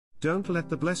Don't let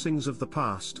the blessings of the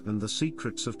past and the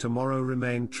secrets of tomorrow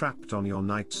remain trapped on your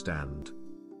nightstand.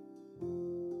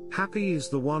 Happy is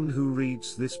the one who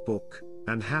reads this book,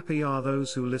 and happy are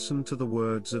those who listen to the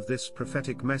words of this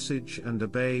prophetic message and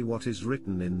obey what is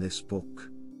written in this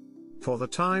book. For the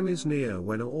time is near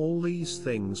when all these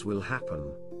things will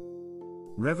happen.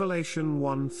 Revelation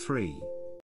 1:3.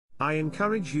 I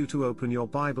encourage you to open your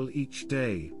Bible each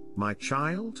day, my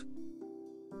child.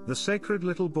 The sacred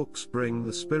little books bring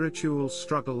the spiritual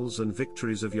struggles and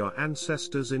victories of your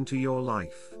ancestors into your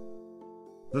life.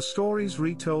 The stories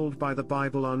retold by the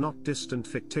Bible are not distant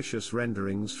fictitious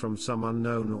renderings from some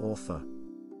unknown author.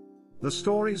 The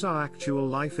stories are actual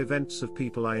life events of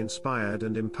people I inspired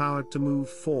and empowered to move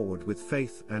forward with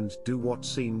faith and do what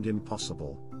seemed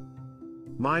impossible.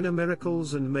 Minor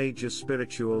miracles and major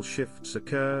spiritual shifts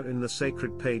occur in the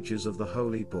sacred pages of the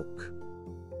Holy Book.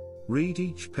 Read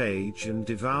each page and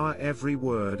devour every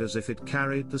word as if it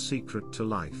carried the secret to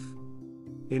life.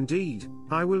 Indeed,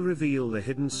 I will reveal the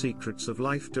hidden secrets of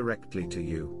life directly to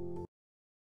you.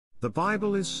 The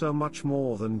Bible is so much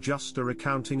more than just a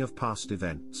recounting of past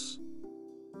events.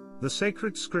 The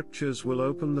sacred scriptures will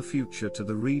open the future to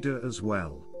the reader as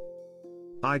well.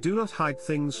 I do not hide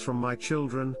things from my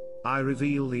children, I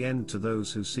reveal the end to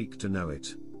those who seek to know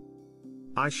it.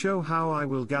 I show how I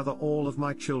will gather all of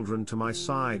my children to my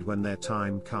side when their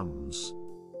time comes.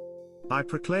 I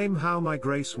proclaim how my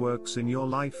grace works in your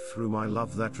life through my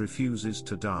love that refuses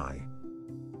to die.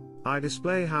 I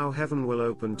display how heaven will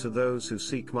open to those who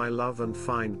seek my love and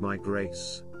find my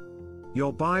grace.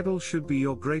 Your Bible should be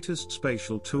your greatest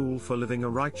spatial tool for living a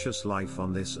righteous life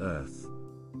on this earth.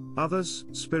 Others,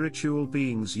 spiritual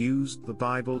beings, used the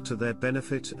Bible to their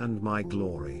benefit and my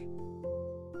glory.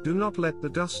 Do not let the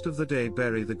dust of the day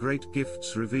bury the great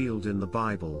gifts revealed in the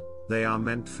Bible, they are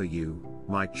meant for you,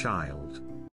 my child.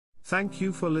 Thank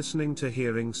you for listening to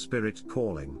Hearing Spirit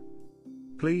Calling.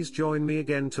 Please join me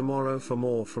again tomorrow for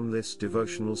more from this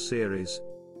devotional series.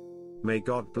 May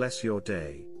God bless your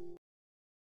day.